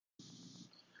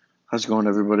How's it going,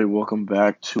 everybody? Welcome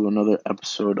back to another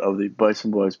episode of the Bison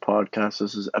Boys podcast.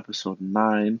 This is episode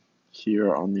 9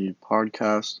 here on the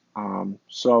podcast.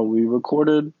 So we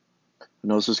recorded, I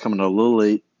know this is coming a little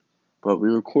late, but we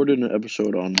recorded an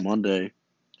episode on Monday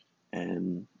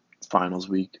and finals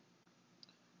week.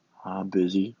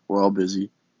 Busy. We're all busy.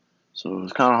 So it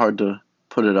was kind of hard to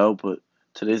put it out, but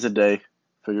today's the day.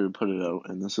 Figured to put it out.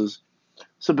 And it's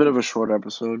a bit of a short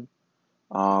episode.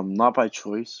 Not by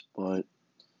choice, but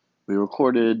we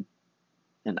recorded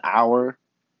an hour,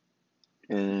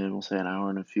 and we'll say an hour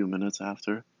and a few minutes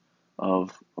after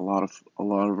of a lot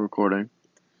of recording,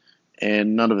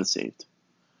 and none of it saved.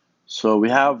 So we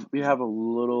have a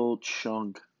little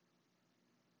chunk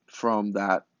from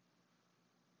that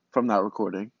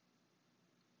recording,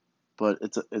 but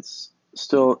it's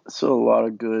still a lot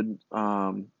of good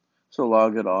still a lot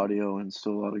of good audio and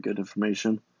still a lot of good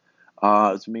information. It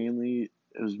was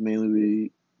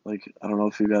mainly like, I don't know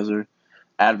if you guys are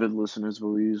avid listeners, but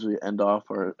we usually end off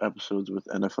our episodes with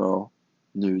NFL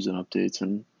news and updates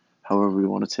and however we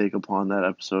want to take upon that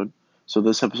episode. So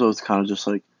this episode is kind of just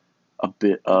like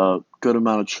a good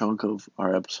amount of chunk of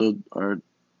our episode, our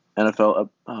NFL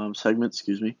segment,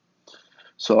 excuse me.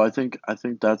 So I think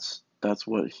that's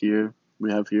what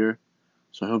we have here.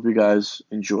 So I hope you guys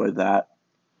enjoy that.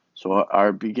 So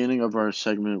our beginning of our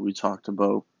segment, we talked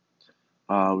about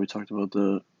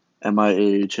the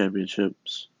MIAA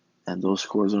championships and those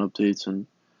scores and updates and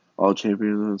all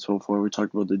champions and so forth. We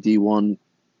talked about the D1.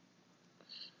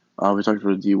 We talked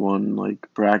about the D1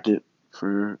 like bracket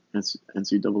for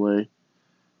NCAA,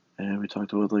 and we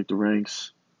talked about like the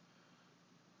ranks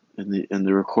and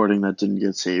the recording that didn't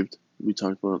get saved. We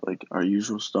talked about like our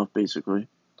usual stuff basically.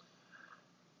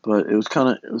 But it was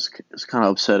kind of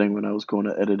upsetting when I was going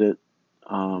to edit it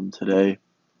today,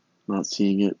 not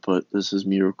seeing it. But this is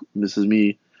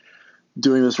me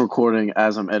doing this recording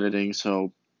as I'm editing,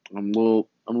 so I'm a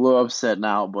little upset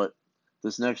now. But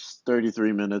this next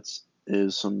 33 minutes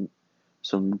is some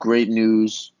great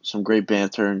news, some great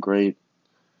banter, and great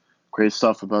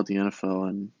stuff about the NFL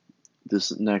and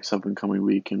this next up and coming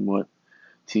week and what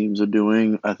teams are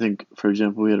doing. I think, for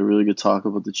example, we had a really good talk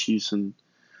about the Chiefs and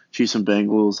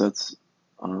Bengals. That's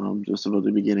just about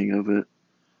the beginning of it.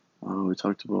 We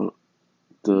talked about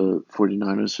the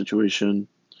 49ers situation,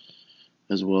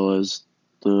 as well as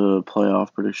the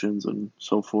playoff predictions and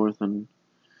so forth, and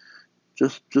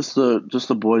just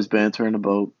the boys bantering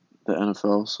about the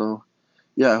NFL. So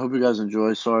yeah, I hope you guys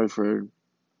enjoy. Sorry for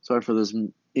this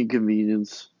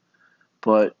inconvenience,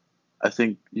 but I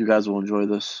think you guys will enjoy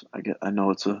this. I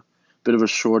know it's a bit of a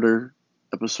shorter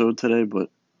episode today, but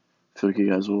I feel like you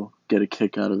guys will get a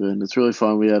kick out of it, and it's really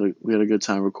fun. We had a good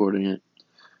time recording it,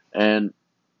 and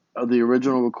the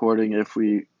original recording, if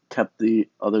we kept the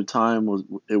other time,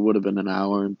 it would have been an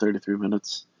hour and 33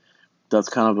 minutes. That's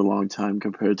kind of a long time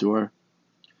compared to our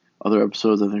other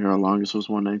episodes. I think our longest was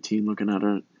 119.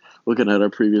 Looking at our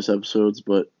previous episodes,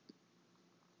 but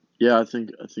yeah, I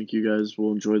think you guys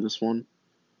will enjoy this one.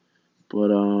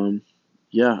 But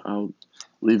yeah, I'll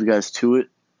leave you guys to it.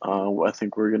 I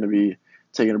think we're gonna be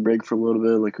taking a break for a little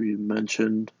bit, like we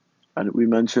mentioned. We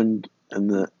mentioned in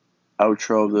the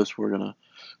outro of this, we're gonna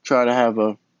try to have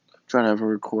a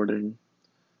recording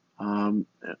on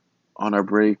our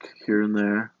break here and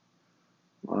there.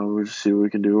 We'll just see what we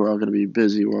can do. We're all gonna be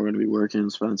busy. We're all gonna be working,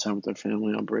 spending time with our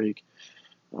family on break,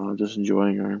 just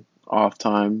enjoying our off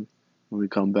time when we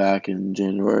come back in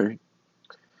January.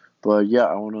 But yeah,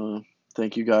 I want to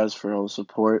thank you guys for all the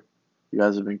support. You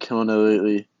guys have been killing it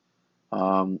lately.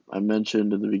 I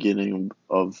mentioned in the beginning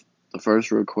of the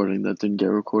first recording that didn't get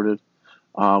recorded.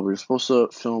 We were supposed to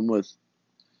film with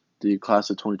the class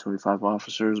of 2025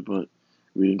 officers, but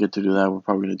we didn't get to do that. We're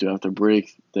probably going to do it after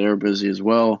break. They're busy as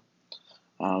well.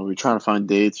 We were trying to find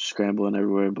dates, scrambling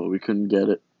everywhere, but we couldn't get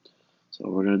it. So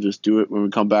we're going to just do it when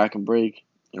we come back and break,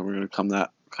 and we're going to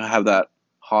have that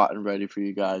hot and ready for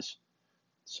you guys.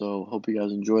 So hope you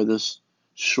guys enjoy this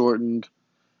shortened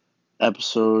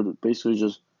episode, basically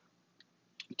just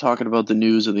talking about the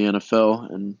news of the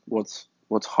NFL and what's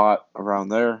hot around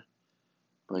there.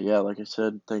 But yeah, like I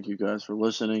said, thank you guys for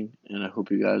listening, and I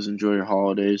hope you guys enjoy your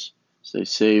holidays. Stay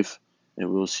safe, and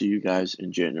we'll see you guys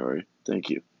in January. Thank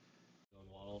you.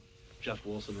 Jeff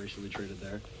Wilson recently traded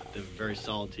there. They have a very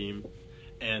solid team,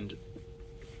 and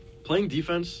playing the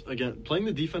defense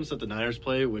that the Niners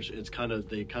play, which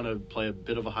they kind of play a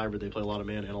bit of a hybrid. They play a lot of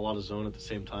man and a lot of zone at the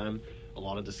same time, a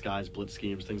lot of disguise, blitz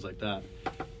schemes, things like that.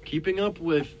 Keeping up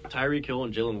with Tyreek Hill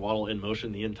and Jalen Waddle in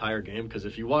motion the entire game, because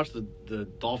if you watch the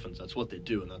Dolphins, that's what they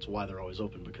do, and that's why they're always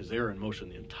open, because they're in motion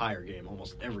the entire game.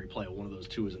 Almost every play, one of those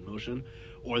two is in motion,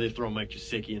 or they throw Mike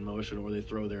Gesicki in motion, or they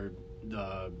throw their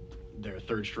their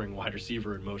third-string wide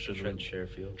receiver in motion. Trent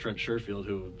Sherfield,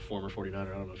 who former 49er.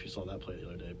 I don't know if you saw that play the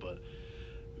other day, but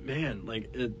man,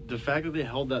 like the fact that they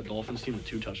held that Dolphins team to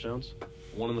 2 touchdowns,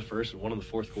 one in the first and one in the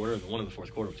fourth quarter, and the one in the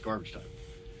fourth quarter was garbage time.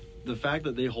 The fact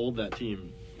that they hold that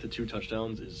team to 2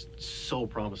 touchdowns is so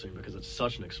promising because it's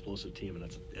such an explosive team,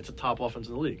 and it's a top offense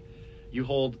in the league. You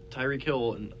hold Tyreek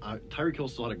Hill, and Tyreek Hill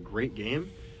still had a great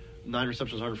game, 9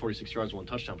 receptions, 146 yards, 1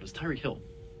 touchdown, but it's Tyreek Hill.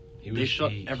 They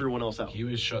shut everyone else out.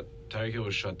 Tyreek Hill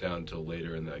was shut down until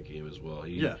later in that game as well.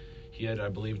 He had, I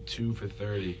believe, 2 for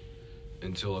 30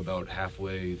 until about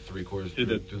halfway, 3/4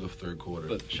 through the third quarter.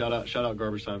 But shout out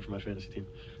garbage time for my fantasy team.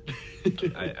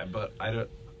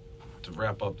 To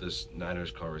wrap up this Niners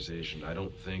conversation, I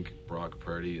don't think Brock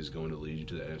Purdy is going to lead you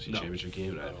to the NFC Championship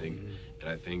game, and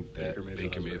I think that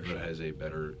Baker Mayfield has a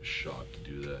better shot to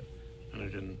do that.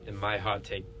 In my hot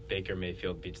take, Baker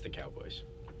Mayfield beats the Cowboys.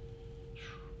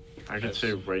 I could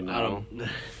say right now.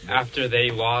 After they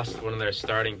lost one of their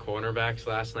starting cornerbacks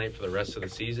last night for the rest of the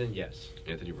season, yes.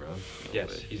 Anthony Brown?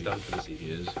 Yes, he's done for the season.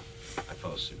 He is. I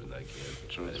fell asleep in that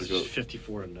game. It's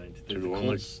 54-19. To go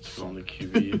on the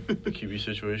QB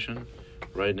situation,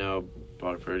 right now,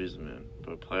 Brock Purdy's the man.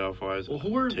 But playoff-wise,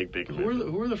 take Baker Mayfield.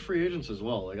 Who are the free agents as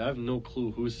well? Like, I have no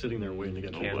clue who's sitting there waiting to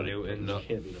get Cam Newton.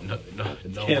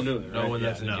 Cam Newton. No one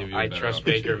that's going to give you I trust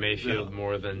Baker Mayfield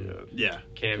more than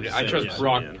Cam Newton. I trust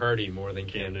Brock Purdy more than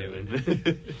Cam Newton.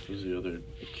 Who's the other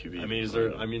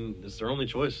QB? It's their only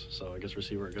choice, so I guess we'll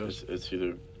see where it goes. It's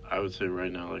either, I would say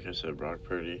right now, like I said, Brock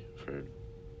Purdy for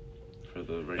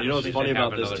the regular. You know what's funny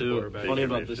about this too?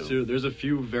 Baker There's a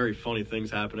few very funny things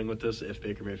happening with this. If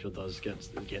Baker Mayfield does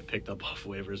get picked up off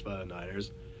waivers by the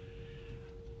Niners,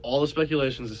 all the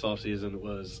speculations this offseason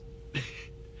was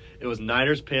it was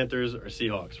Niners, Panthers, or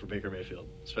Seahawks for Baker Mayfield.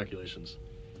 Speculations.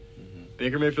 Mm-hmm.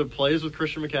 Baker Mayfield plays with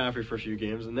Christian McCaffrey for a few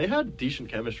games, and they had decent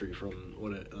chemistry from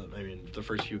the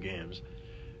first few games.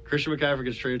 Christian McCaffrey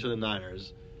gets traded to the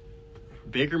Niners.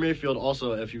 Baker Mayfield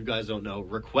also, if you guys don't know,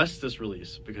 requests this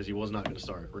release because he was not going to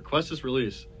start. Requests this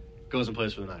release, goes and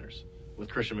plays for the Niners with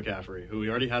Christian McCaffrey, who he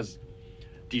already has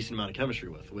decent amount of chemistry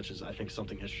with, which is, I think,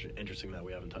 something interesting that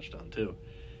we haven't touched on too.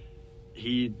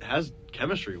 He has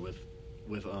chemistry with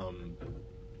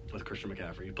Christian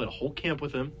McCaffrey. He played a whole camp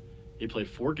with him. He played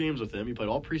 4 games with him. He played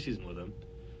all preseason with him.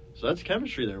 So that's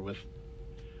chemistry there with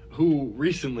who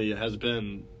recently has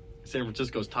been San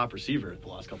Francisco's top receiver the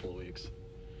last couple of weeks.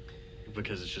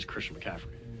 Because it's just Christian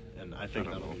McCaffrey. And I think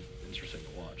that'll be interesting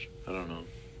to watch. I don't know.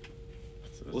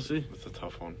 We'll see. It's a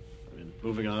tough one. I mean,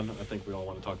 moving on, I think we all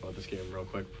want to talk about this game real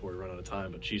quick before we run out of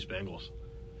time, but Chiefs-Bengals.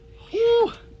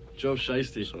 Woo! Joe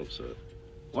Shiesty. So upset.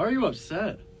 Why are you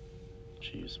upset?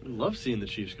 Chiefs, I love seeing the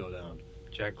Chiefs go down.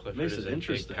 Jack Clifford Makes is it a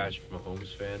interesting. big Patrick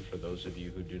Mahomes fan, for those of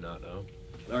you who do not know.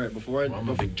 All right, I'm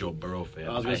a big Joe Burrow fan.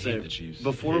 I was going to say, hate the Chiefs.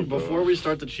 Before we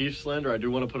start the Chiefs slander, I do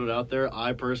want to put it out there.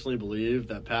 I personally believe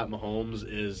that Pat Mahomes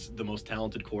is the most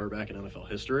talented quarterback in NFL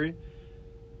history.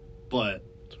 But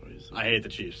I hate the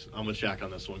Chiefs. I'm with Jack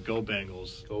on this one. Go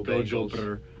Bengals. Go Joe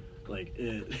Burrow. I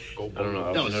don't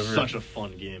know. That was such a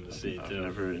fun game to see, too. I've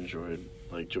never enjoyed,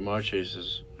 Jamar Chase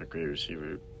is a great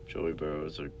receiver. Joey Burrow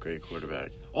is a great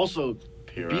quarterback. Also,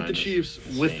 beat the Chiefs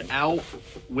without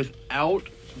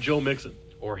Joe Mixon.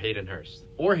 Or Hayden Hurst.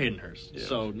 Yeah.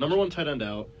 So, number 1 tight end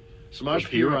out. Samaj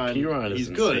Piran, he's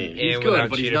good. Insane. He's and good,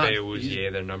 but he's not.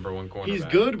 Awuzie, their number 1 cornerback. He's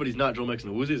good, but he's not Joe Mixon.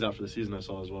 Awuzie's out for the season, I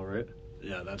saw as well, right?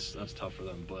 Yeah, that's tough for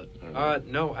them. But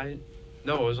no, it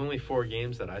was only 4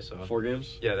 games that I saw. 4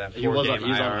 games? Yeah, that 4 he's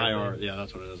on IR. Yeah,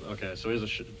 that's what it is. Okay, so he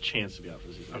has a chance to be out for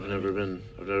the season. I've never been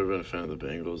a fan of the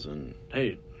Bengals, and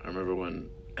hey, I remember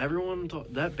when everyone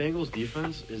thought that Bengals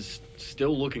defense is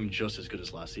still looking just as good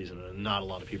as last season, and not a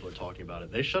lot of people are talking about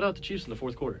it. They shut out the Chiefs in the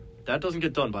fourth quarter. That doesn't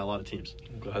get done by a lot of teams.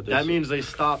 That means they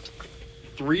stopped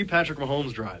 3 Patrick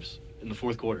Mahomes drives in the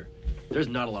fourth quarter. There's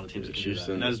not a lot of teams that can do that.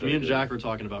 And as me and Jack were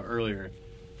talking about earlier,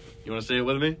 you want to say it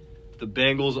with me? The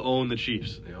Bengals own the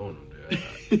Chiefs. They own them,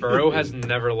 yeah. Burrow has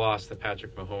never lost to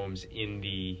Patrick Mahomes in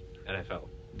the NFL.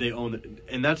 They own it,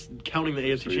 and that's counting the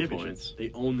AFC 3 Championship. points.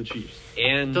 They own the Chiefs.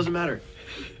 And it doesn't matter.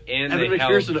 And Evan they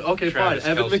McPherson. held Okay, Travis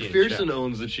fine. Evan Kelce in McPherson check.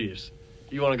 owns the Chiefs.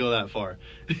 You want to go that far?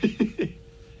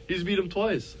 He's beat them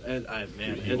twice, and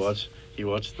he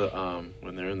watched the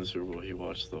when they're in the Super Bowl. He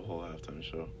watched the whole halftime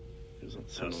show. He was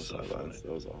on the sidelines.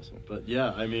 That was awesome. But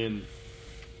yeah, I mean,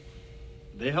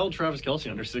 they held Travis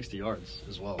Kelce under 60 yards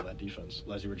as well. That defense,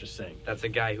 as you were just saying. That's a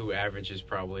guy who averages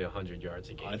probably 100 yards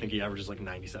a game. I think he averages like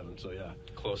 97. So yeah,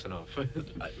 close enough.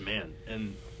 Man,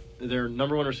 and their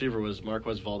number 1 receiver was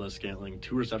Marquez Valdez-Scantling,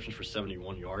 2 receptions for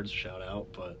 71 yards. Shout out,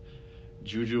 but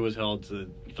Juju was held to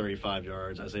 35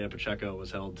 yards. Isaiah Pacheco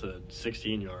was held to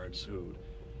 16 yards. Who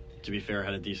to be fair,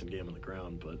 had a decent game on the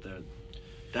ground. But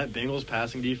that Bengals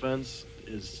passing defense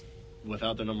is,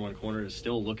 without their number one corner, is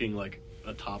still looking like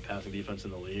a top passing defense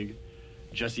in the league.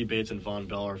 Jesse Bates and Von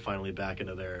Bell are finally back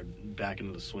into the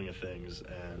swing of things,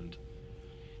 and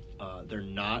they're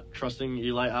not trusting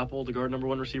Eli Apple to guard number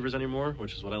one receivers anymore,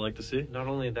 which is what I like to see. Not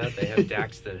only that, they have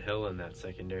Daxton Hill in that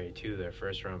secondary too, their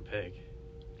first round pick.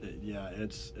 Yeah,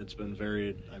 it's been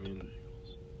very. I mean,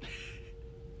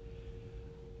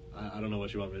 I don't know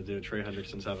what you want me to do. Trey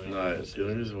Hendrickson's having. No, the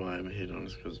only reason why I'm hating on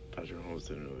is because Patrick Mahomes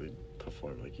didn't really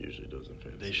perform like he usually does in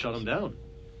fantasy. They shut him down.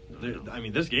 No. I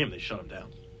mean, this game they shut him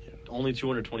down. Yeah. Only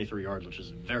 223 yards, which is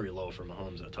very low for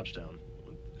Mahomes, a touchdown.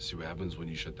 See what happens when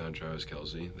you shut down Travis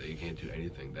Kelce? They can't do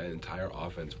anything. That entire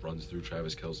offense runs through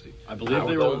Travis Kelce. I believe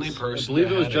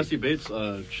it was Jesse Bates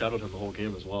shadowed him the whole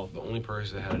game as well. The only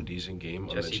person that had a decent game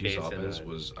on the Chiefs offense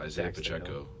was Isaiah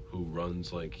Pacheco, who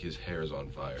runs like his hair is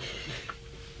on fire.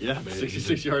 Yeah,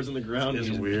 66 yards on the ground. It's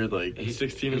weird, like he's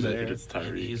 16 in the air. It's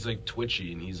tired. He's like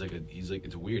twitchy, and he's like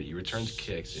it's weird. He returns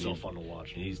kicks. So fun to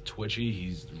watch. And he's twitchy.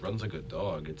 He runs like a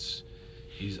dog.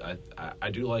 I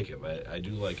do like him. I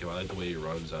do like him. I like the way he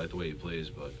runs. I like the way he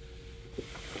plays. But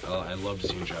I loved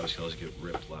seeing Travis Kelce get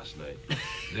ripped last night.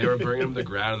 They were bringing him to the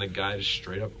ground, and the guy just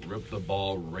straight up ripped the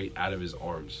ball right out of his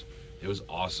arms. It was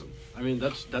awesome. I mean,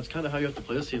 that's kind of how you have to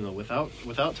play this team, though. Without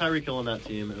Tyreek Hill on that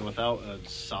team, and without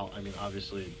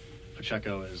obviously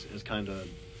Pacheco is kind of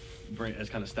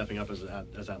stepping up as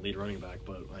that lead running back.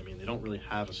 But I mean, they don't really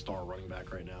have a star running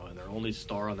back right now, and their only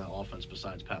star on that offense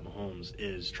besides Pat Mahomes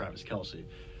is Travis Kelce.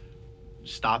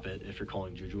 Stop it if you're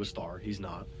calling Juju a star. He's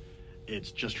not. It's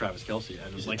just Travis Kelce,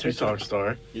 and he's like a TikTok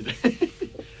star.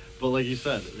 But like you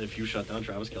said, if you shut down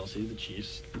Travis Kelce, the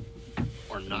Chiefs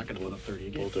are not going to put up 30 a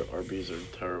game. Both their RBs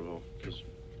are terrible because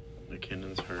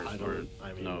McKinnon's hurt.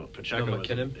 Pacheco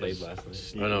McKinnon played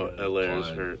last night. I know, Elaire's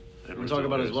hurt. We're talking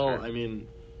about as well. Hurt. I mean,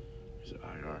 he's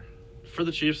IR. For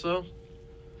the Chiefs, though,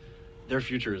 their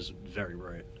future is very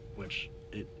bright, which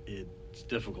it's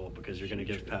difficult because you're going to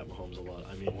give Pat Mahomes a lot.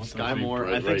 I mean, Sky Moore,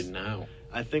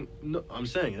 I'm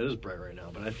saying it is bright right now,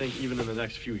 but I think even in the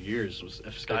next few years,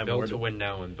 if Sky Moore built to win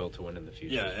now and built to win in the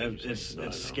future. Yeah, it's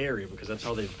scary because that's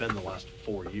how they've been the last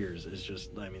 4 years. It's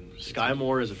just, I mean, Sky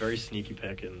Moore is a very sneaky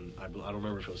pick, and I don't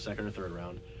remember if it was second or third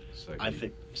round. I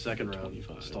think second round,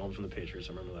 stolen from the Patriots.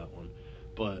 I remember that one,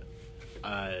 but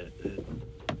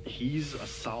he's a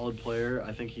solid player.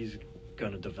 I think he's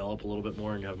going to develop a little bit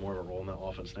more and have more of a role in that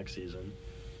offense next season.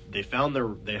 They have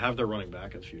their running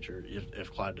back of the future.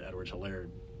 If Clyde Edwards-Helaire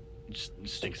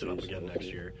stinks it up again next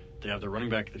year, they have their running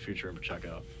back of the future in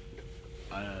Pacheco.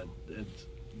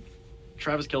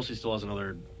 Travis Kelce still has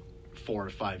another 4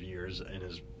 to 5 years and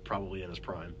is probably in his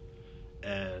prime,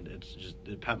 and it's just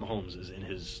Pat Mahomes is in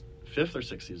his 5th or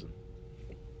 6th season.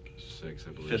 6,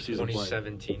 I believe. 5th season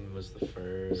 2017 playing. Was the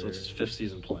first. So it's his 5th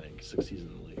season playing, 6th season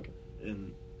in the league,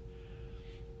 and.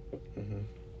 Mm-hmm.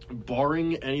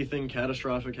 Barring anything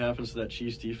catastrophic happens to that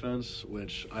Chiefs defense,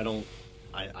 which I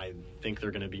think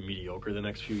they're going to be mediocre the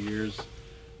next few years,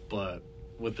 but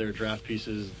with their draft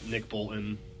pieces, Nick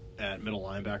Bolton at middle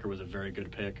linebacker was a very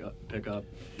good pickup.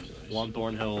 Juan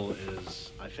Thornhill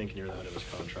is, I think, near the end of his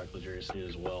contract. L'Jarius Sneed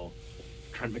as well.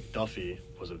 Trent McDuffie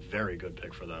was a very good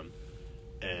pick for them,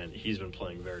 and he's been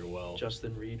playing very well.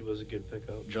 Justin Reed was a good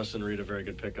pickup. Justin Reed, a very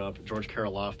good pickup. George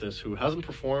Karlaftis, who hasn't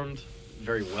performed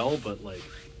very well, but like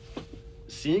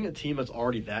seeing a team that's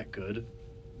already that good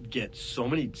get so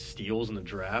many steals in the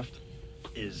draft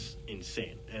is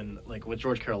insane. And like with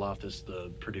George Karlaftis,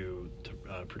 the Purdue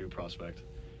prospect,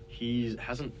 he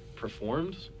hasn't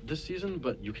performed this season,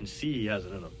 but you can see he has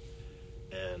it in him.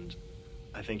 And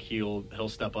I think he'll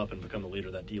step up and become the leader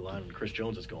of that D line when Chris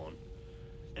Jones is gone.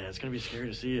 And it's going to be scary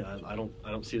to see. I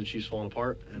don't see the Chiefs falling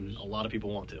apart, and a lot of people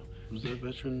want to. Who's that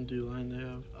veteran D line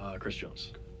they have? Chris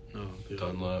Jones. No,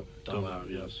 Dunlap,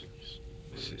 yes.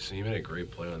 So he made a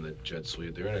great play on the jet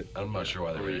sweep. I'm not sure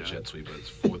why they ran a jet sweep, but it's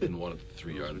 4th and 1 at the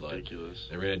 3-yard line.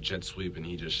 They ran a jet sweep, and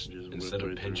he just instead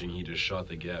of pinching, he just shot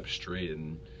the gap straight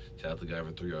and tapped the guy for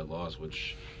a 3-yard loss,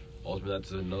 which ultimately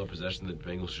that's another possession that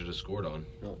Bengals should have scored on.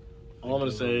 All I'm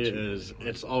going to say is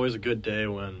it's always a good day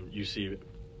when you see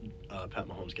Pat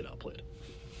Mahomes get outplayed.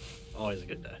 Always a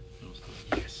good day.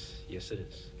 Yes, it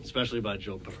is. Especially by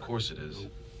Joe Burrow. Of course it is.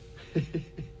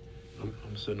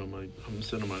 I'm sitting on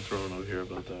my throne over here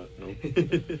about that.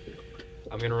 Nope.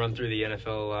 I'm gonna run through the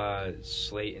NFL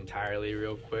slate entirely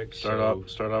real quick. Start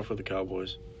off with the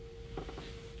Cowboys.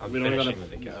 We don't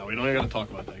even got to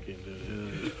talk about that game,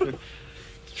 dude.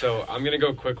 So I'm going to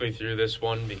go quickly through this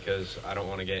one because I don't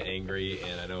want to get angry,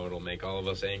 and I know it'll make all of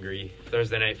us angry.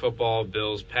 Thursday Night Football,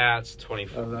 Bills-Pats,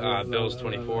 Bills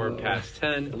 24, Pats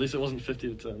 10. At least it wasn't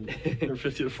 50-10 or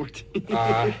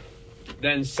 50-14.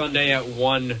 Then Sunday at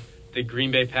 1, the Green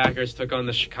Bay Packers took on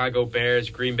the Chicago Bears.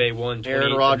 Green Bay won 28-19.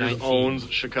 Aaron Rodgers owns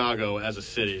Chicago as a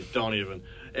city. Don't even.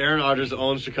 Aaron Rodgers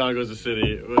owns Chicago as a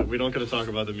city. We don't get to talk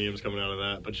about the memes coming out of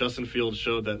that. But Justin Fields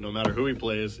showed that no matter who he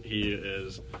plays, he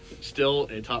is still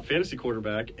a top fantasy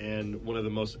quarterback and one of the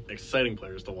most exciting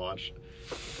players to watch.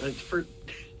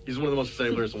 He's one of the most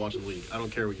exciting players to watch in the league. I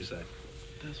don't care what you say.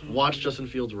 Watch Justin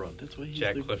Fields run. That's why he's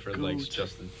Jack the Clifford GOAT. likes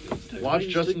Justin Fields.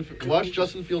 Watch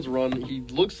Justin Fields run. He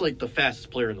looks like the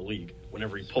fastest player in the league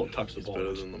whenever he tucks the He's ball.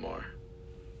 better than Lamar.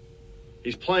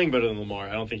 He's playing better than Lamar.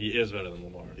 I don't think he is better than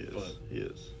Lamar. He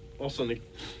is. Also,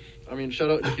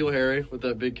 shout out N'Keal Harry with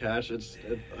that big catch.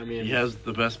 He has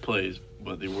the best plays,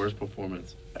 but the worst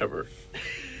performance ever.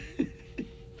 To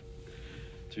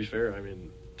be fair,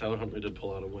 Tyler Huntley did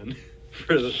pull out a win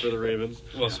for the Ravens.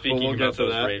 Well, speaking about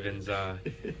those Ravens,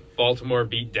 Baltimore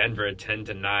beat Denver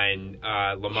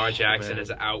 10-9. Lamar Jackson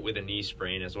is out with a knee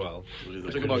sprain as well.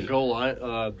 Talking about goal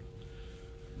line,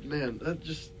 that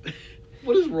just.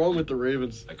 What is wrong with the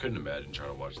Ravens? I couldn't imagine trying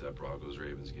to watch that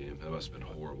Broncos-Ravens game. That must have been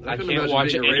horrible. I can't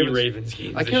watch any Ravens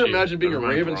games. I can't imagine being a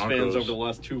Ravens fans over the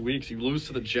last 2 weeks. You lose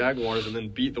to the Jaguars and then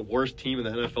beat the worst team in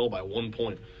the NFL by 1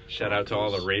 point. Shout out to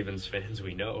all the Ravens fans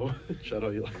we know. Shout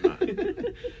out, Eli.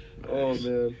 Oh,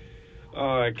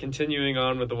 man. Continuing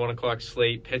on with the 1 o'clock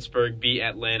slate, Pittsburgh beat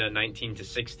Atlanta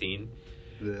 19-16.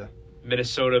 Yeah.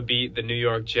 Minnesota beat the New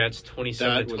York Jets 27-22.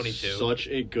 That was such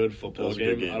a good football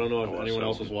game. I don't know if anyone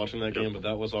else was watching that game, but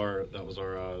that was our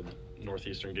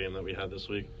Northeastern game that we had this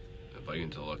week. The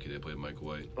Vikings are lucky they played Mike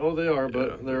White. Oh, they are,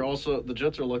 but they're also the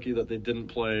Jets are lucky that they didn't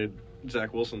play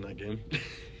Zach Wilson that game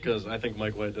because I think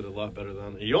Mike White did a lot better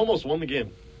than he almost won the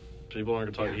game. People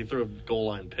aren't going to talk. He threw a goal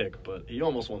line pick, but he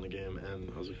almost won the game. And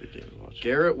that was a good game to watch.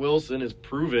 Garrett Wilson is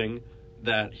proving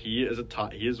that he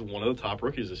is one of the top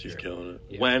rookies this year. He's killing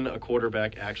it. When a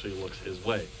quarterback actually looks his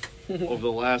way. Over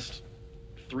the last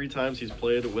 3 times he's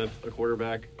played with a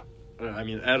quarterback,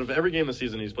 out of every game this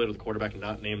season he's played with a quarterback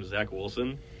not named Zach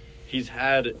Wilson, he's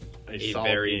had a solid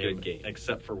very good game.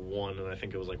 Except for one, and I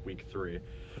think it was like week 3.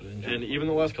 And even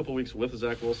the last couple of weeks with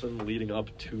Zach Wilson leading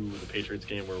up to the Patriots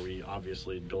game where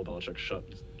Bill Belichick shut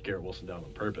Garrett Wilson down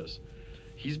on purpose.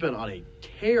 He's been on a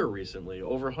tear recently,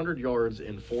 over 100 yards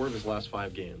in 4 of his last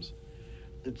 5 games.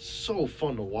 It's so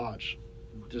fun to watch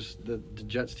just the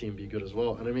Jets team be good as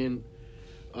well. And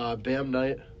Bam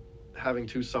Knight having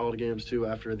 2 solid games too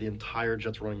after the entire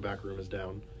Jets running back room is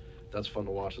down. That's fun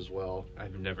to watch as well.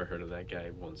 I've never heard of that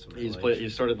guy once in my life. He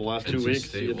started the last 2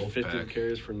 weeks. He had 15 Wolfpack.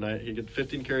 carries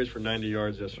for 90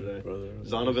 yards yesterday.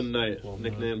 Zonovan Knight,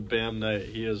 nicknamed Bam Knight.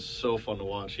 He is so fun to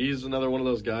watch. He's another one of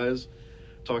those guys.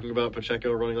 Talking about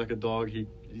Pacheco running like a dog, he's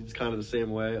kind of the same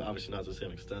way. Obviously not to the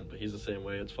same extent, but he's the same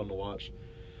way. It's fun to watch.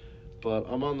 But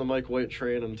I'm on the Mike White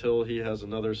train until he has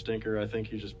another stinker. I think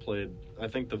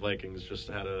the Vikings just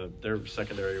had their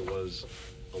secondary was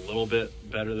a little bit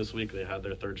better this week. They had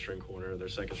their third string corner, their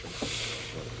second string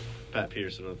corner. Pat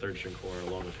Peterson in the third string corner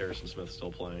along with Harrison Smith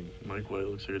still playing. Mike White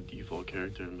looks like a default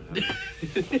character in Madden.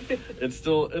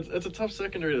 It's a tough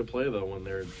secondary to play though when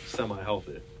they're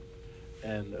semi-healthy.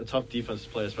 And a tough defense to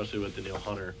play, especially with Danielle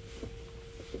Hunter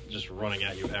just running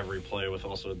at you every play with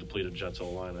also a depleted Jets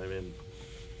O-line.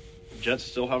 Jets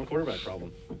still have a quarterback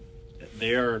problem.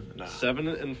 They are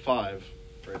 7-5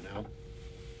 right now,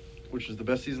 which is the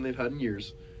best season they've had in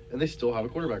years, and they still have a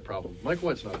quarterback problem. Mike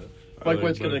White's not it. Mike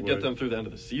White's going to get them through the end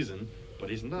of the season, but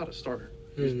he's not a starter.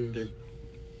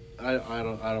 I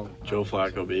don't. Joe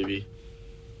Flacco, baby.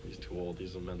 He's too old.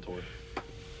 He's a mentor.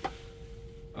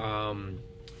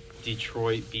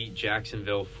 Detroit beat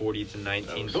Jacksonville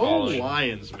 40-19. Go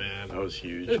Lions, man! That was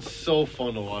huge. It's so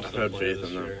fun to watch them play this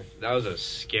year. That was a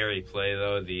scary play,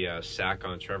 though. The sack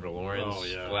on Trevor Lawrence. Oh,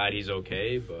 yeah. Glad he's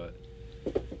okay, but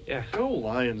yeah. Go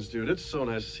Lions, dude! It's so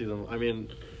nice to see them.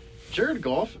 Jared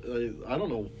Goff. I don't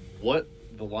know what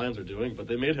the Lions are doing, but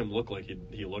they made him look like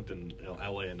he looked in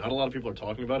LA, and not a lot of people are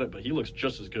talking about it. But he looks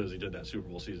just as good as he did that Super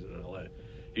Bowl season in LA.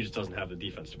 He just doesn't have the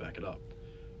defense to back it up.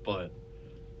 But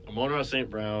Amon-Ra St.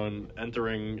 Brown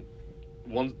entering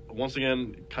once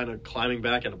again, kind of climbing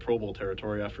back into Pro Bowl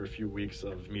territory after a few weeks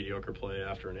of mediocre play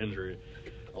after an injury.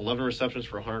 11 receptions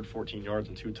for 114 yards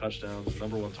and 2 touchdowns.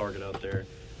 Number 1 target out there.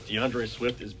 DeAndre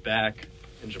Swift is back,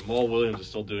 and Jamal Williams is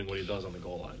still doing what he does on the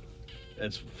goal line.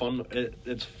 It's fun.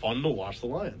 It's fun to watch the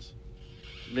Lions.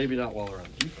 Maybe not while they're on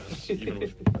defense. Even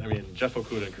with, Jeff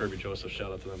Okudah and Kirby Joseph,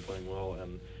 shout out to them playing well,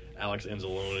 and Alex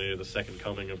Anzalone, the second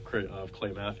coming of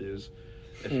Clay Matthews.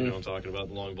 if you know what I'm talking about,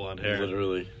 the long blonde hair.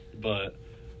 Literally. But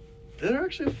they're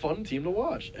actually a fun team to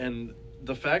watch. And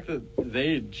the fact that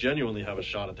they genuinely have a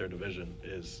shot at their division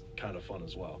is kind of fun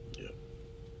as well. Yeah.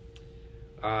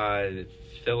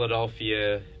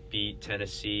 Philadelphia beat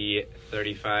Tennessee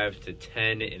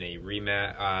 35-10 in a a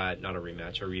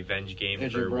revenge game A.J.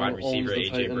 for Brown wide receiver owns the A.J.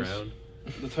 Titans. Brown.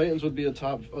 The Titans would be a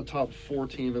top 4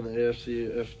 team in the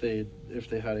AFC if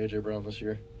they had A.J. Brown this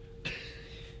year.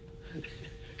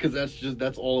 Because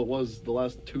that's all it was the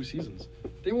last 2 seasons.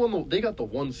 They got the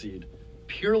 1 seed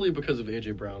purely because of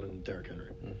A.J. Brown and Derrick Henry.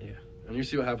 Yeah. And you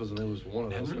see what happens when they lose one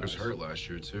of those Henry was guys. hurt last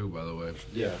year too, by the way.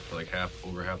 Yeah. For like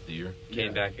over half the year.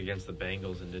 Came back against the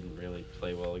Bengals and didn't really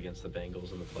play well against the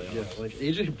Bengals in the playoffs. Yeah, like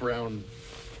A.J. Brown,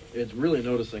 it's really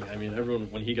noticing. I mean, everyone,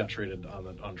 when he got traded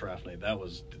on draft night, that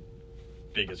was the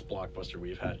biggest blockbuster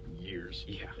we've had in years,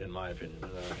 in my opinion.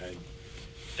 And I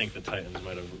think the Titans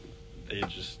might have,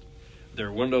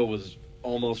 their window was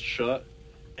almost shut,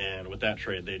 and with that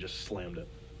trade, they just slammed it.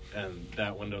 And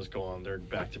that window's gone. They're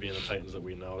back to being the Titans that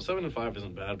we know. 7-5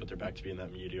 isn't bad, but they're back to being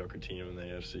that mediocre team in the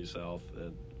AFC South.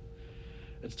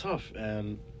 It's tough,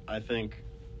 and I think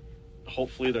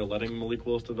hopefully they're letting Malik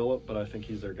Willis develop, but I think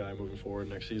he's their guy moving forward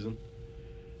next season.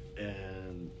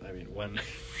 And, I mean, when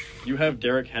you have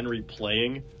Derrick Henry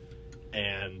playing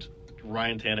and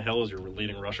Ryan Tannehill is your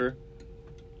leading rusher,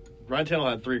 Ryan Tannehill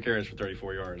had 3 carries for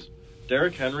 34 yards.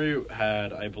 Derrick Henry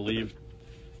had, I believe,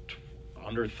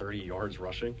 under 30 yards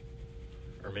rushing,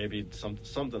 or maybe something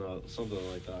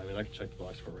like that. I mean, I can check the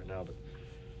box score right now,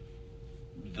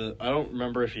 but I don't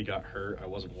remember if he got hurt. I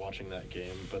wasn't watching that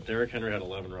game, but Derrick Henry had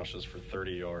 11 rushes for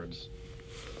 30 yards.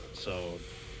 So,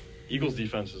 Eagles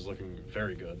defense is looking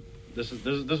very good. This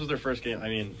was their first game. I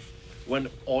mean, when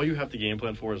all you have to game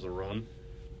plan for is the run,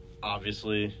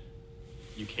 obviously,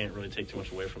 you can't really take too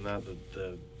much away from that.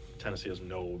 The Tennessee has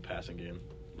no passing game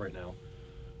right now.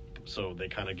 So they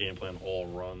kind of game plan all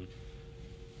run.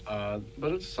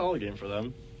 But it's a solid game for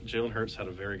them. Jalen Hurts had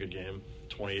a very good game.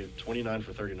 29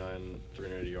 for 39,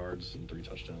 380 yards, and 3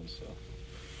 touchdowns. So,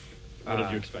 what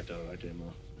did you expect out of that game,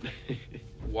 though?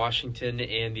 Washington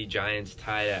and the Giants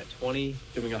tied at 20.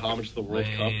 Giving a homage to the World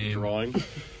Cup drawing.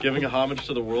 Giving a homage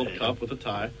to the World Cup with a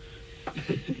tie.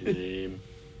 Lame.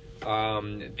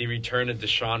 The return of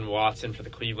Deshaun Watson for the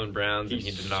Cleveland Browns, and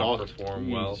he did not perform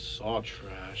well. He saw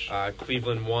trash.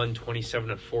 Cleveland won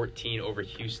 27-14 over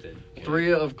Houston.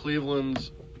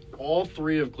 All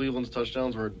 3 of Cleveland's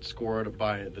touchdowns were scored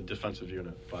by the defensive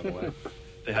unit, by the way.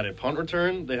 They had a punt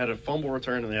return, they had a fumble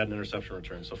return, and they had an interception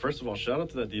return. So first of all, shout out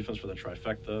to that defense for the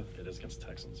trifecta. It is against the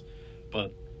Texans.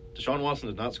 But Deshaun Watson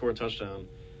did not score a touchdown,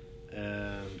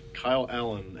 and Kyle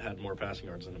Allen had more passing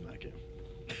yards than him that game.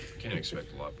 Can't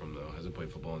expect a lot from him, though. Hasn't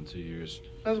played football in 2 years.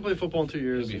 Hasn't played football in 2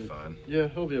 years. He'll be fine. Yeah,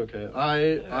 he'll be okay.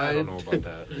 I don't know about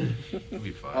that. He'll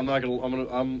be fine.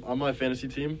 I'm on my fantasy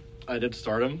team. I did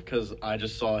start him because I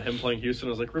just saw him playing Houston. I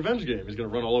was like, revenge game. He's gonna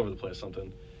run all over the place.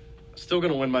 Something. Still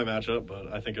gonna win my matchup, but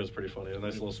I think it was pretty funny. A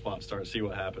nice little spot start. See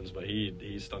what happens. But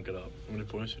he stunk it up. How many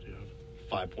points did you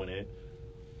have?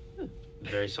 5.8.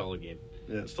 Very solid game.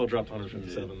 Yeah, it still dropped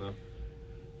 157 though.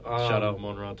 Shout out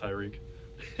Monroe Tyreek.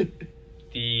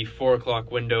 The 4 o'clock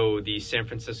window, the San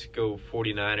Francisco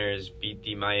 49ers beat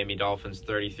the Miami Dolphins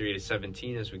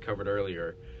 33-17, as we covered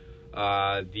earlier.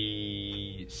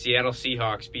 The Seattle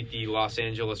Seahawks beat the Los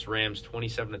Angeles Rams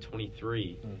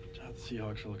 27-23. The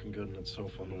Seahawks are looking good, and it's so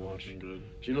fun to watch. Good.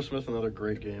 Geno Smith, another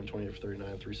great game, 28 for 39,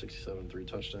 367, 3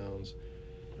 touchdowns.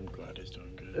 I'm glad he's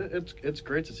doing good. It's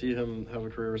great to see him have a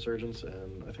career resurgence,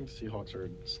 and I think the Seahawks are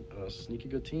a sneaky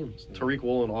good team. Tariq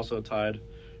Woolen also tied.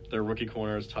 Their rookie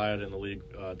corner is tied in the league,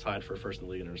 tied for first in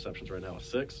the league in interceptions right now with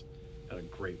 6. Had a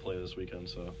great play this weekend,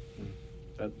 so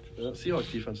that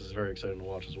Seahawks defense is very exciting to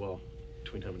watch as well,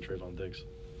 between him and Trayvon Diggs.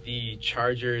 The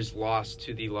Chargers lost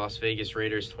to the Las Vegas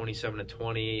Raiders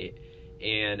 27-20,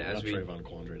 and Trayvon,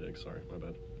 Quandre Diggs, sorry, my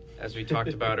bad. As we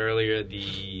talked about earlier,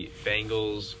 the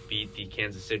Bengals beat the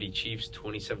Kansas City Chiefs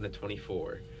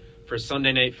 27-24. For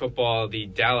Sunday Night Football, the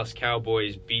Dallas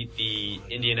Cowboys beat the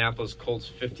Indianapolis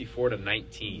Colts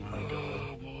 54-19.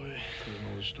 Oh, boy.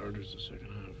 All the starters the second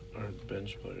half. Or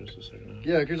bench players the second half.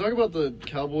 Yeah, can you talk about the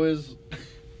Cowboys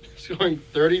scoring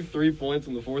 33 points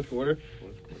in the fourth quarter?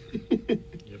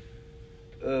 Yep.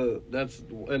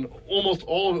 And almost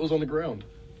all of it was on the ground.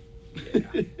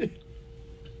 Yeah.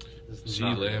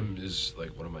 CeeDee Lamb is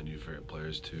like one of my new favorite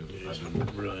players too. Yeah, he's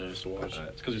really nice to watch.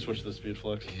 It's because he switched to the speed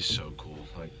flex. He's so cool.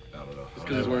 Like I don't know. It's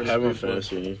 'cause he's wearing I have him on speed flex.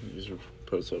 fantasy, and he's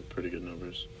puts up pretty good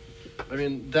numbers. I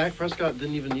mean, Dak Prescott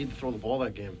didn't even need to throw the ball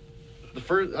that game.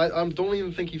 I don't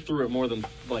even think he threw it more than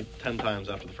like 10 times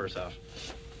after the first half.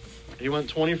 He went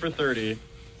 20 for 30,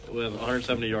 with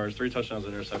 170 yards, 3 touchdowns,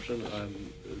 and interception.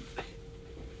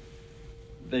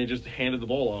 They just handed the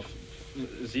ball off.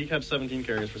 Zeke had 17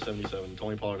 carries for 77.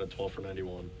 Tony Pollard had 12 for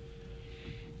 91.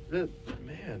 The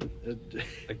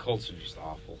Colts are just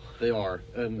awful. They are,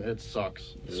 and it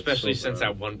sucks. Especially since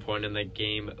at one point in the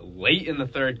game, late in the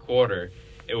third quarter,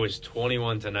 it was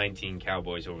 21-19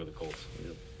 Cowboys over the Colts.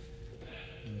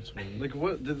 Like,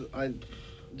 what did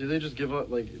they just give up?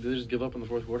 Like, did they just give up in the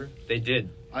fourth quarter? They did.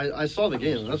 I saw the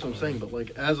game. That's what I'm saying. But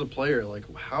like, as a player, like,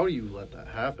 how do you let that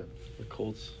happen? The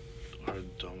Colts are a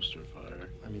dumpster fire.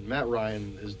 I mean, Matt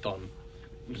Ryan is done.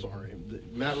 I'm sorry,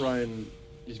 Matt Ryan.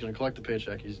 He's going to collect the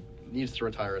paycheck. He needs to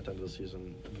retire at the end of the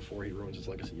season before he ruins his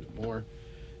legacy even more.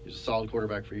 He's a solid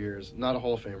quarterback for years. Not a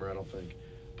Hall of Famer, I don't think,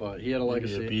 but he had a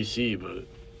legacy. Maybe a BC, but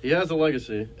he has a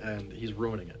legacy, and he's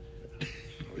ruining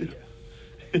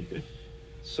it.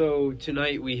 So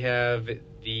tonight we have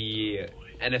the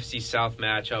NFC South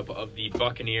matchup of the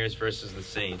Buccaneers versus the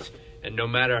Saints. And no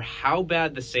matter how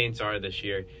bad the Saints are this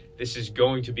year, this is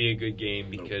going to be a good game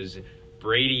because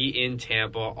Brady in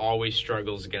Tampa always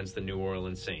struggles against the New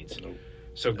Orleans Saints.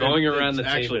 So going around the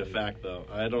table... It's actually a fact, though.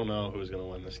 I don't know who's going to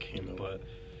win this game, but...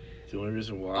 The only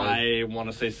reason why I want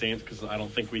to say Saints because I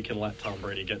don't think we can let Tom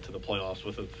Brady get to the playoffs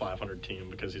with a 500 team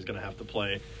because he's going to have to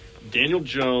play Daniel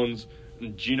Jones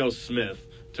and Geno Smith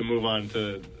to move on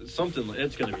to something.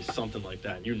 It's going to be something like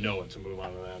that. You know it to move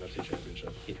on to the NFC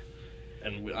Championship. Yeah.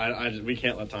 And we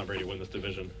can't let Tom Brady win this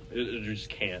division. You just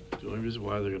can't. The only reason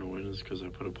why they're going to win is because I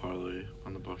put a parlay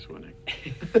on the Bucs winning.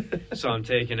 So I'm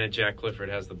taking it Jack Clifford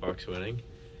has the Bucs winning.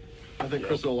 I think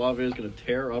Chris Olave is going to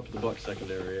tear up the Bucs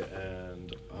secondary,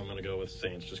 and I'm going to go with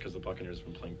Saints just because the Buccaneers have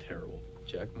been playing terrible.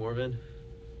 Jack Morvan?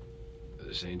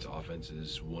 The Saints' offense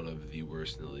is one of the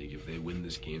worst in the league. If they win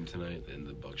this game tonight, then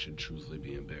the Bucs should truthfully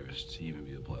be embarrassed to even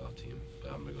be a playoff team.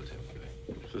 But I'm going to go Tampa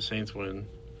Bay. If the Saints win,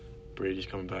 Brady's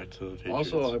coming back to the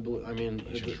Patriots. Also, I mean,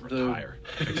 He should retire.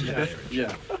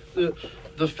 yeah.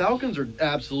 The Falcons are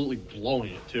absolutely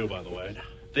blowing it too. By the way,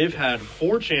 they've had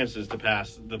 4 chances to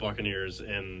pass the Buccaneers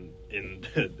in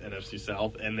the NFC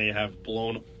South, and they have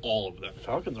blown all of them.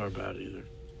 Falcons aren't bad either.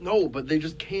 No, but they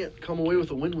just can't come away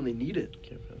with a win when they need it.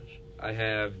 Can't finish. I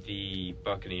have the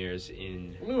Buccaneers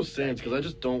in... I'm going to go Saints because I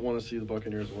just don't want to see the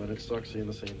Buccaneers win. It sucks seeing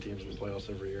the same teams in the playoffs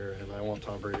every year, and I want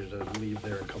Tom Brady to leave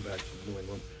there and come back to New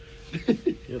England.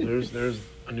 Yeah, there's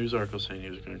a news article saying he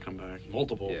was going to come back.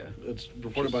 Multiple. Yeah. It's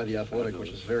reported by The Athletic,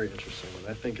 which is very interesting. And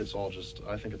I think it's all just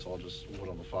wood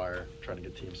on the fire, trying to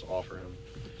get teams to offer him.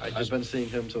 I've been seeing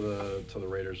him to the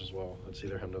Raiders as well. It's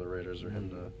either him to the Raiders or him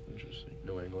to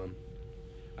New England.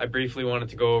 I briefly wanted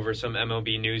to go over some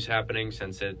MLB news happening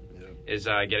since it is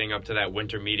getting up to that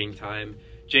winter meeting time.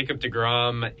 Jacob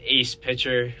deGrom, ace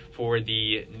pitcher for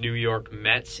the New York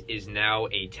Mets, is now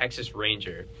a Texas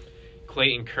Ranger.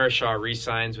 Clayton Kershaw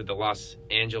re-signs with the Los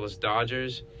Angeles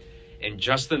Dodgers. And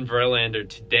Justin Verlander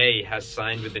today has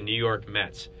signed with the New York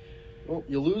Mets. Well,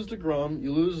 you lose deGrom,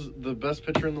 you lose the best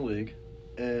pitcher in the league,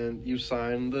 and you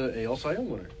sign the AL Cy Young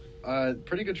winner.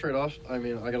 Pretty good trade-off. I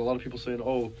mean, I got a lot of people saying,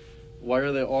 "Oh, why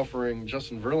are they offering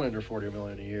Justin Verlander $40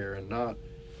 million a year and not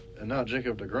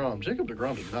Jacob deGrom?" Jacob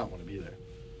deGrom did not want to be there.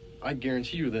 I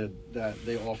guarantee you that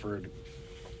they offered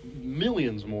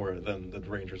millions more than the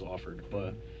Rangers offered.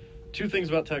 But 2 things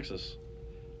about Texas: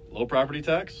 low property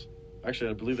tax.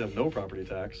 Actually, I believe they have no property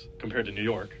tax compared to New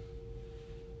York.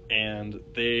 And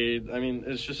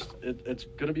it's just it's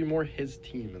going to be more his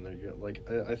team, and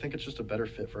I think it's just a better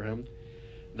fit for him.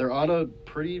 They're on a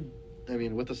pretty,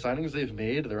 with the signings they've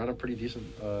made, they're on a pretty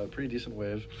decent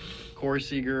wave. Corey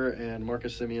Seager and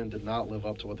Marcus Semien did not live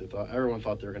up to what they thought. Everyone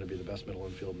thought they were going to be the best middle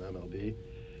infield in MLB,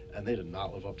 and they did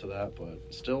not live up to that. But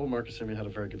still, Marcus Semien had a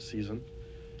very good season.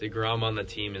 DeGrom on the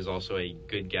team is also a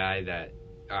good guy that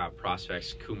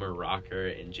prospects Coomer Rocker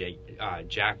and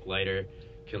Jack Leiter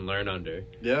can learn under.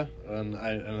 Yeah, and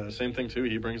the same thing too.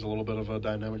 He brings a little bit of a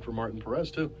dynamic for Martin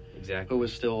Perez too. Exactly. Who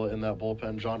is still in that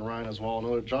bullpen. John Ryan as well.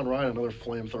 Another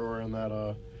flamethrower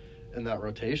in that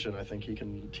rotation. I think he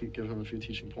can give him a few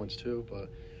teaching points too. But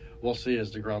we'll see.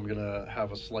 Is DeGrom gonna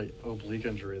have a slight oblique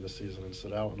injury this season and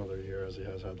sit out another year as he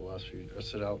has had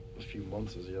sit out a few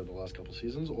months as he had the last couple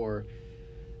seasons, or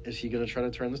is he going to try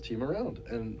to turn this team around?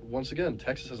 And once again,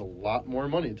 Texas has a lot more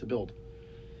money to build.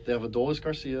 They have Adolis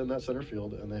Garcia in that center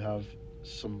field, and they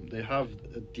have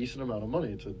a decent amount of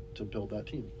money to build that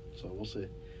team. So we'll see.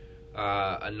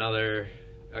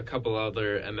 A couple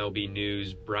other MLB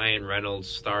news. Brian Reynolds,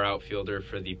 star outfielder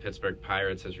for the Pittsburgh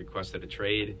Pirates, has requested a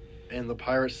trade. And the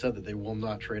Pirates said that they will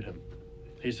not trade him.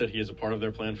 He said he is a part of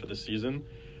their plan for this season.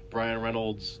 Brian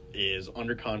Reynolds is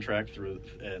under contract through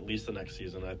at least the next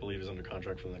season. I believe he's under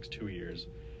contract for the next 2 years.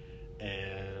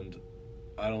 And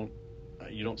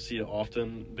You don't see it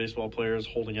often, baseball players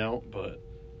holding out, but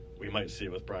we might see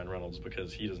it with Brian Reynolds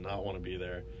because he does not want to be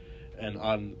there.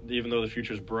 And even though the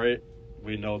future's bright,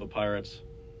 we know the Pirates,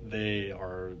 they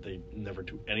never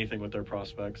do anything with their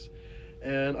prospects.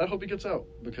 And I hope he gets out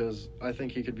because I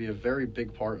think he could be a very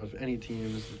big part of any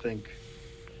teams. I think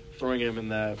throwing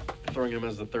him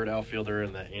as the third outfielder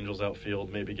in that Angels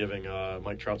outfield, maybe giving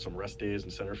Mike Trout some rest days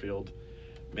in center field,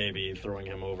 maybe throwing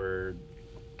him over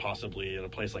possibly in a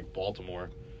place like Baltimore,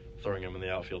 throwing him in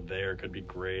the outfield there could be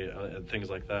great, and things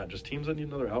like that. Just teams that need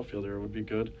another outfielder would be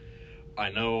good. I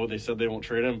know they said they won't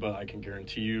trade him, but I can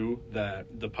guarantee you that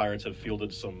the Pirates have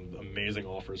fielded some amazing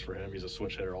offers for him. He's a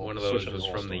switch hitter. One of those was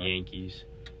from the Yankees.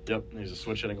 Yep, he's a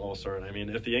switch hitting all-star. And I mean,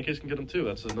 if the Yankees can get him too,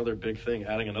 that's another big thing,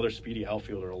 adding another speedy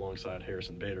outfielder alongside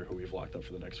Harrison Bader, who we've locked up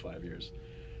for the next 5 years.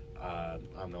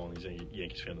 I'm the only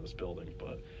Yankees fan in this building,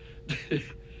 but...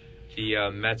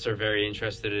 The Mets are very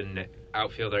interested in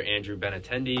outfielder Andrew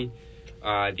Benintendi.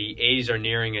 The A's are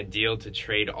nearing a deal to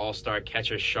trade all-star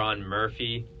catcher Sean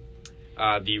Murphy.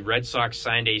 The Red Sox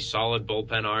signed a solid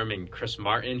bullpen arm in Chris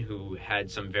Martin, who had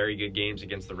some very good games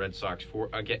against the Red Sox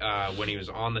when he was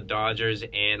on the Dodgers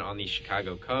and on the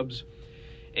Chicago Cubs.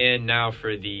 And now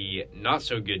for the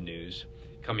not-so-good news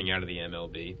coming out of the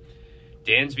MLB.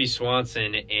 Dansby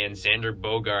Swanson and Xander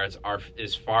Bogaerts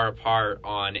is far apart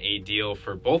on a deal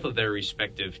for both of their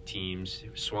respective teams,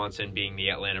 Swanson being the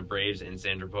Atlanta Braves and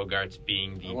Xander Bogaerts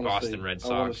being the Boston Red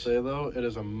Sox. I want to say, though, it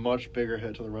is a much bigger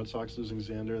hit to the Red Sox losing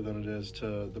Xander than it is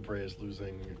to the Braves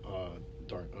losing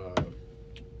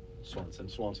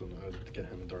Swanson. I get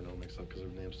him and Darno mixed up because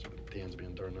their names Dansby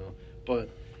and Darno. But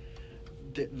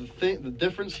the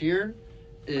difference here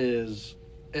is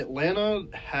Atlanta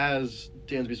has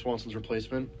Dansby Swanson's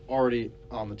replacement already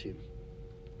on the team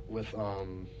with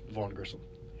Vaughn Grissom.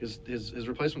 His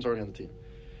replacement's already on the team.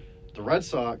 The Red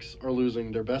Sox are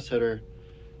losing their best hitter,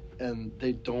 and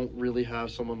they don't really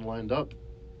have someone lined up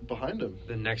behind him.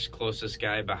 The next closest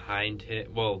guy behind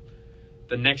him, well,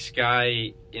 the next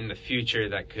guy in the future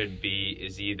that could be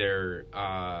is either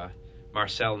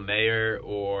Marcel Mayer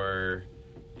or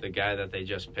the guy that they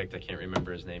just picked. I can't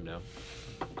remember his name now.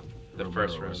 The Romero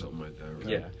first round. or something like that, right?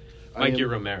 Yeah. Mikey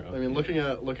Romero. I mean, looking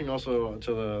also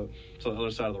to the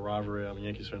other side of the rivalry, I'm a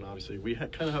Yankees fan, obviously. We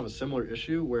kind of have a similar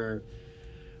issue where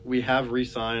we have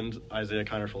re-signed Isaiah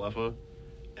Kiner-Falefa,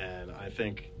 and I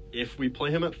think if we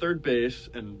play him at third base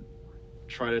and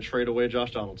try to trade away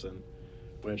Josh Donaldson,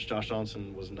 which Josh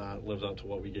Donaldson was not lived up to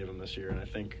what we gave him this year, and I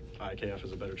think IKF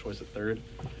is a better choice at third,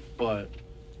 but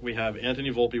we have Anthony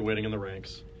Volpe waiting in the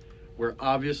ranks, where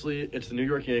obviously it's the New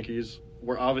York Yankees.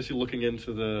 We're obviously looking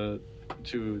into the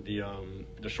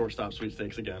shortstop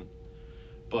sweepstakes again,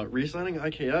 but re-signing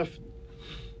IKF,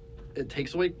 it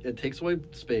takes away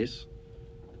space,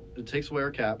 it takes away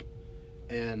our cap,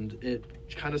 and it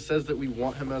kind of says that we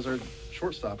want him as our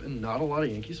shortstop, and not a lot of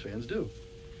Yankees fans do.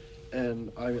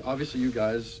 And obviously you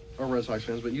guys are Red Sox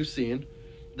fans, but you've seen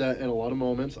that in a lot of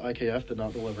moments IKF did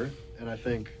not deliver, and I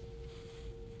think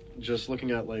just looking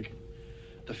at like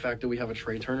the fact that we have a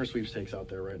Trey Turner sweepstakes out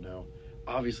there right now.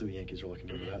 Obviously, the Yankees are looking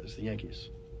into that. It's the Yankees.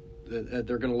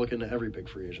 They're going to look into every big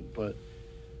free agent. But,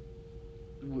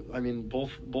 I mean,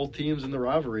 both teams in the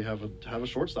rivalry have a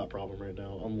shortstop problem right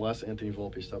now, unless Anthony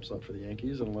Volpe steps up for the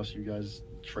Yankees, and unless you guys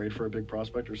trade for a big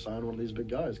prospect or sign one of these big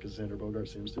guys, because Xander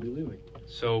Bogaerts seems to be leaving.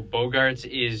 So Bogaerts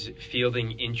is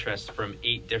fielding interest from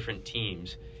 8 different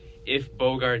teams. If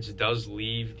Bogaerts does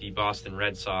leave the Boston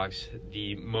Red Sox,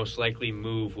 the most likely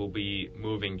move will be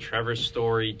moving Trevor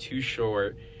Story to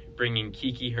short, bringing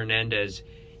Kiki Hernandez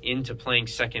into playing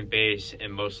second base,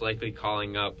 and most likely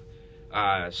calling up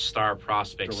star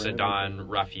prospect Ceddanne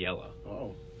Rafaela.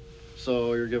 Oh,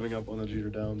 so you're giving up on the Jeter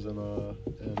Downs and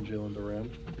Jalen Duran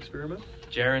experiment?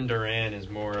 Jarren Duran is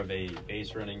more of a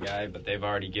base running guy, but they've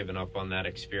already given up on that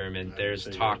experiment. There's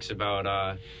talks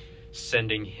about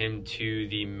sending him to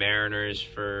the Mariners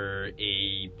for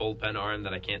a bullpen arm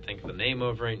that I can't think of the name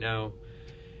of right now.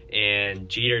 And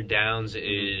Jeter Downs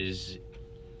is...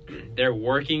 They're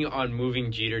working on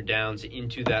moving Jeter Downs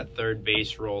into that third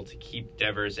base role to keep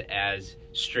Devers as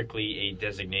strictly a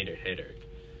designated hitter.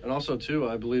 And also, too,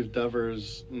 I believe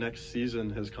Devers next season,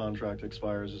 his contract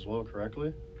expires as well,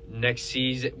 correctly? Next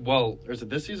season, well... Or is it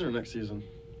this season or next season?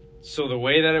 So the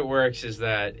way that it works is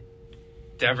that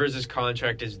Devers'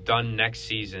 contract is done next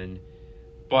season,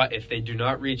 but if they do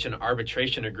not reach an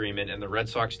arbitration agreement and the Red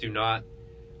Sox do not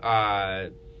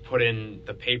put in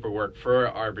the paperwork for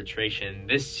arbitration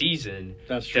this season,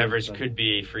 That's true, Devers could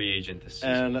be a free agent this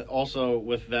season. And also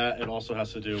with that, it also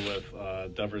has to do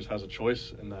with Devers has a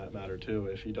choice in that matter too.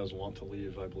 If he does want to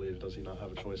leave, I believe, does he not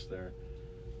have a choice there?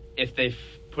 if they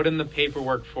put in the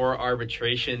paperwork for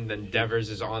arbitration, then Devers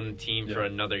is on the team for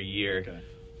another year. Okay.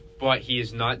 But he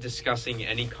is not discussing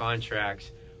any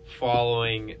contracts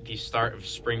following the start of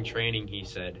spring training, he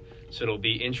said. So it'll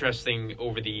be interesting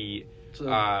over the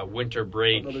winter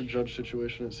break. Another Judge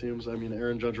situation, it seems. I mean,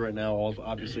 Aaron Judge right now,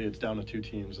 obviously it's down to two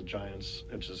teams, the Giants,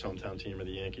 which is his hometown team, or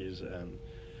the Yankees, and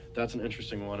that's an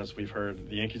interesting one. As we've heard,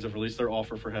 the Yankees have released their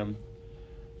offer for him.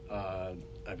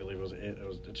 I believe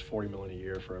it's $40 million a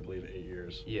year for, I believe, 8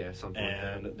 years. Yeah, something like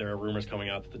that. And there are rumors coming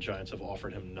out that the Giants have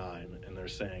offered him $9 million, and they're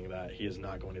saying that he is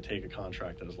not going to take a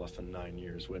contract that is less than 9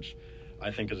 years, which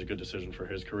I think is a good decision for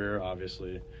his career.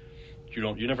 Obviously,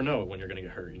 you never know when you're going to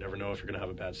get hurt. You never know if you're going to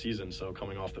have a bad season. So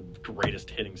coming off the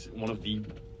one of the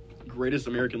greatest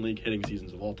American League hitting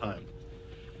seasons of all time,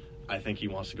 I think he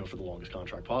wants to go for the longest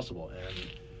contract possible. And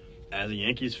as a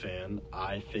Yankees fan,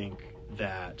 I think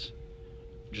that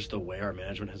just the way our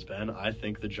management has been, I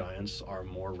think the Giants are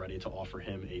more ready to offer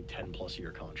him a 10-plus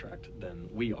year contract than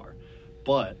we are.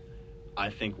 But I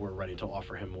think we're ready to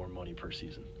offer him more money per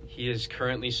season. He is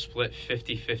currently split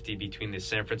 50-50 between the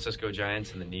San Francisco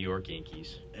Giants and the New York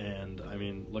Yankees. And, I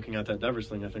mean, looking at that Devers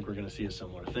thing, I think we're going to see a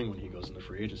similar thing when he goes into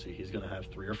free agency. He's going to have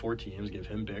 3 or 4 teams give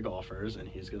him big offers, and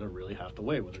he's going to really have to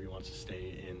weigh whether he wants to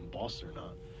stay in Boston or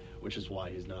not, which is why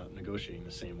he's not negotiating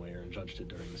the same way Aaron Judge did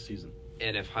during the season.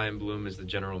 And if Chaim Bloom is the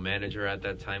general manager at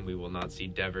that time, we will not see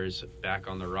Devers back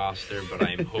on the roster, but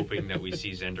I am hoping that we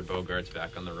see Xander Bogaerts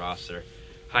back on the roster.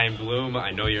 Chaim Bloom,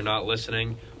 I know you're not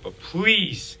listening, but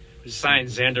please sign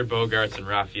Xander Bogaerts and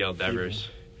Rafael Devers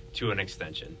to an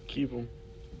extension. Keep them.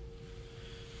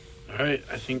 All right,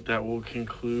 I think that will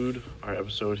conclude our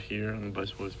episode here on the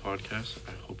Bison Boys podcast.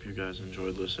 I hope you guys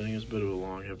enjoyed listening. It's a bit of a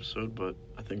long episode, but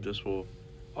I think this will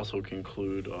also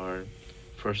conclude our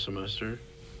first semester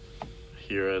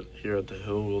here at the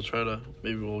Hill. We'll try to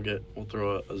we'll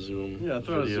throw a Zoom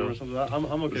throw a Zoom or something.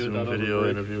 I'm okay with that. Video over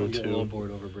break. interview I'm getting too. a little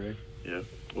bored over break. Yeah.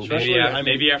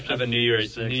 Maybe after the New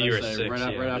Year's 6. Right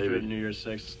after maybe. New Year's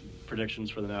 6, predictions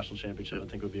for the national championship, I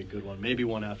think would be a good one. Maybe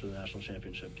one after the national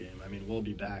championship game. I mean, we'll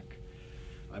be back,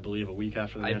 I believe, a week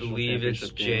after the national championship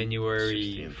it's game.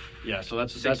 January 16th. Yeah, so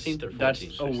that's 16th or 14th.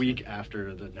 That's a week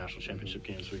after the national championship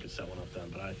game, so we could set one up then.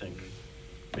 But I think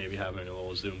maybe having a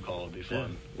little Zoom call would be fun.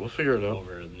 Yeah, we'll figure it out.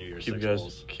 Over the New Year's Keep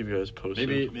 6 you guys posted.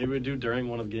 Maybe we do during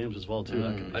one of the games as well too.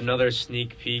 That could be fun. Another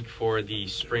sneak peek for the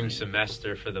spring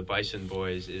semester for the Bison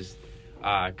Boys is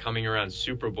coming around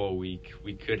Super Bowl week.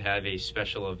 We could have a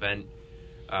special event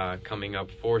coming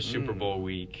up for Super Bowl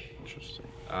week. Interesting.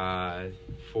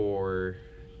 For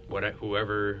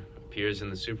whoever appears in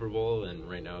the Super Bowl, and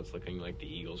right now it's looking like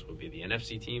the Eagles will be the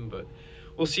NFC team, but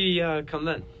we'll see come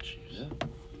then. Yeah.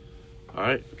 All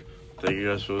right. Thank you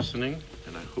guys for listening,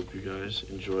 and I hope you guys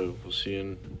enjoy. We'll see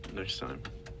you next time.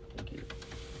 Thank you.